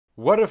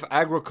What if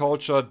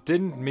agriculture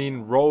didn't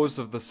mean rows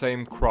of the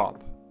same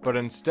crop, but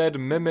instead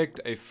mimicked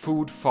a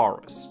food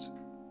forest?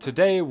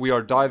 Today we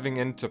are diving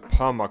into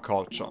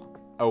permaculture,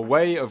 a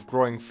way of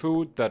growing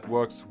food that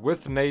works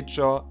with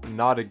nature,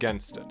 not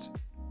against it.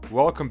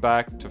 Welcome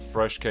back to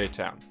Fresh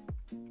K-Town.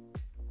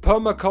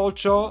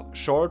 Permaculture,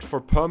 short for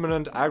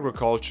permanent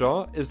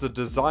agriculture, is a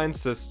design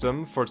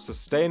system for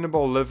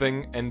sustainable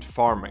living and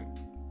farming.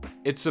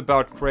 It's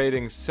about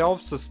creating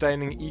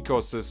self-sustaining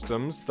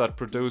ecosystems that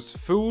produce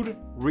food,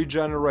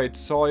 regenerate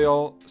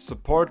soil,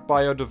 support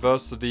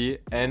biodiversity,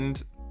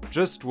 and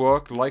just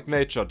work like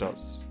nature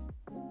does.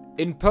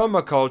 In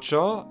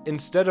permaculture,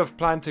 instead of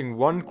planting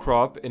one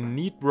crop in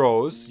neat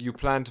rows, you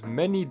plant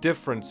many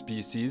different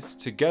species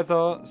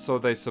together so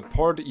they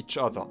support each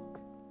other.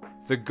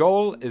 The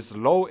goal is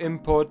low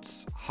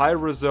inputs, high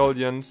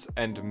resilience,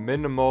 and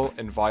minimal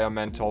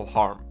environmental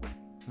harm.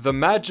 The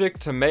magic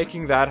to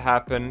making that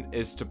happen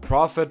is to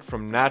profit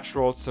from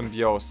natural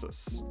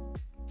symbiosis.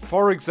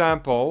 For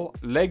example,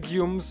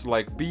 legumes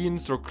like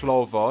beans or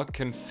clover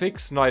can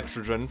fix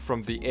nitrogen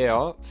from the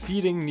air,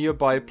 feeding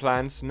nearby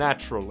plants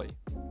naturally.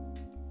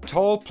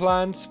 Tall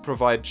plants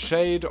provide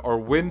shade or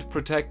wind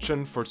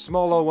protection for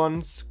smaller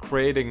ones,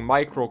 creating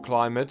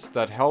microclimates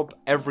that help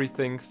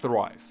everything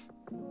thrive.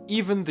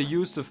 Even the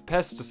use of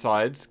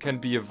pesticides can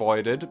be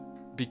avoided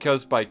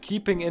because by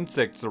keeping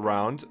insects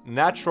around,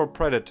 natural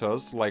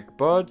predators like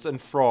birds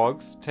and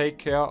frogs take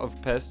care of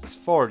pests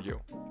for you.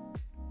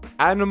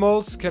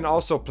 Animals can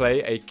also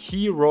play a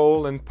key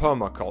role in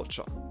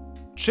permaculture.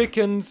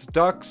 Chickens,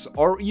 ducks,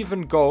 or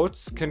even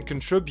goats can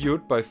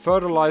contribute by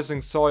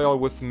fertilizing soil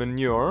with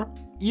manure,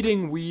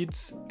 eating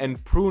weeds,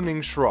 and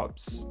pruning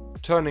shrubs,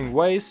 turning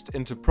waste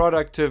into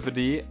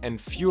productivity and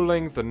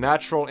fueling the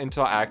natural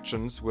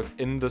interactions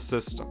within the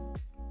system.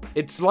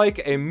 It's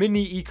like a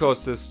mini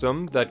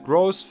ecosystem that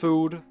grows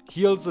food,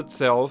 heals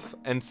itself,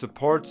 and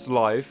supports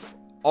life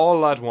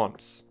all at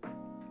once.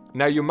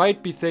 Now you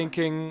might be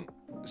thinking,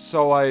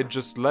 so I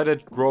just let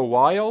it grow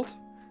wild?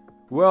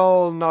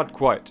 Well, not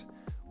quite.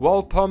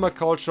 While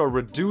permaculture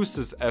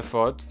reduces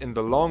effort in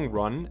the long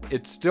run,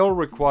 it still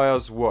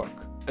requires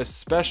work,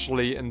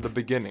 especially in the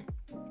beginning.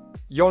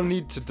 You'll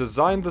need to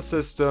design the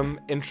system,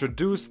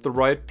 introduce the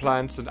right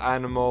plants and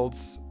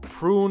animals,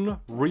 prune,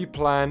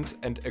 replant,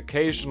 and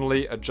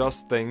occasionally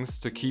adjust things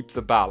to keep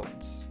the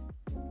balance.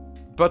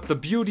 But the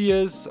beauty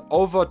is,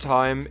 over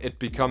time, it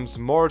becomes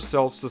more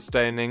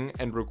self-sustaining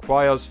and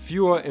requires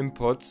fewer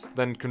inputs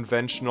than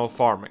conventional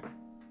farming.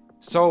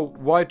 So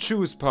why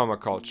choose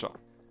permaculture?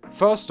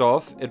 First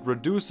off, it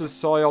reduces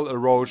soil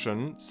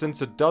erosion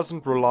since it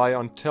doesn't rely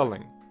on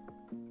tilling.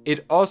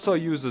 It also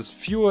uses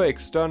fewer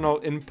external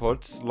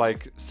inputs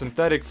like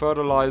synthetic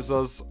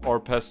fertilizers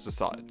or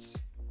pesticides.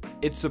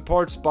 It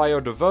supports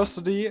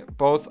biodiversity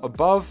both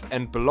above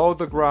and below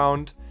the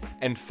ground,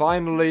 and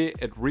finally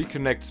it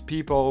reconnects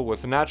people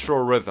with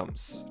natural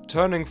rhythms,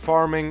 turning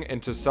farming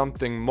into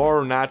something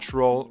more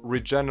natural,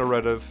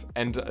 regenerative,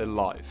 and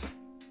alive.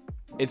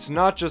 It's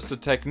not just a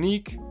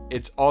technique,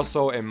 it's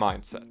also a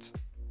mindset.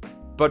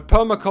 But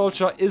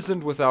permaculture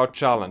isn't without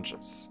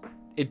challenges.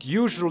 It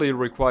usually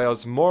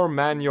requires more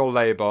manual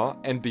labor,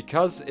 and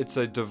because it's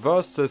a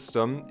diverse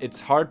system, it's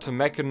hard to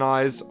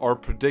mechanize or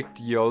predict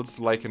yields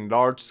like in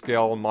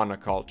large-scale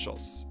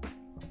monocultures.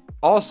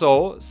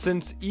 Also,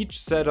 since each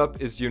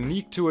setup is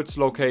unique to its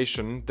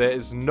location, there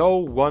is no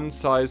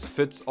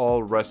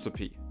one-size-fits-all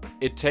recipe.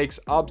 It takes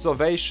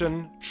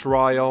observation,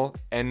 trial,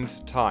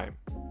 and time.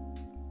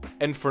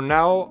 And for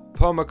now,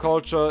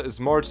 permaculture is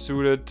more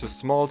suited to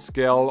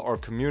small-scale or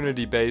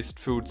community-based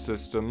food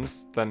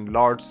systems than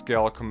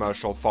large-scale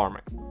commercial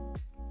farming.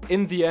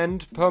 In the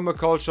end,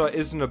 permaculture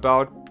isn't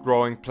about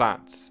growing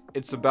plants.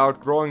 It's about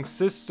growing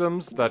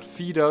systems that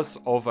feed us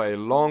over a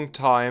long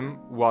time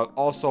while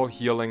also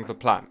healing the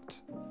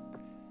planet.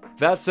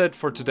 That's it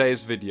for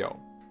today's video.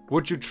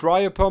 Would you try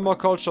a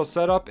permaculture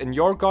setup in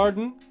your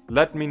garden?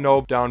 Let me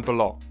know down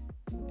below.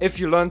 If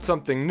you learned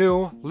something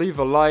new, leave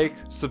a like,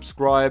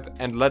 subscribe,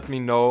 and let me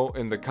know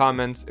in the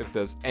comments if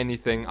there's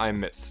anything I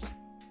missed.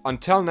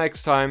 Until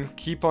next time,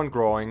 keep on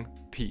growing.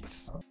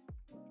 Peace.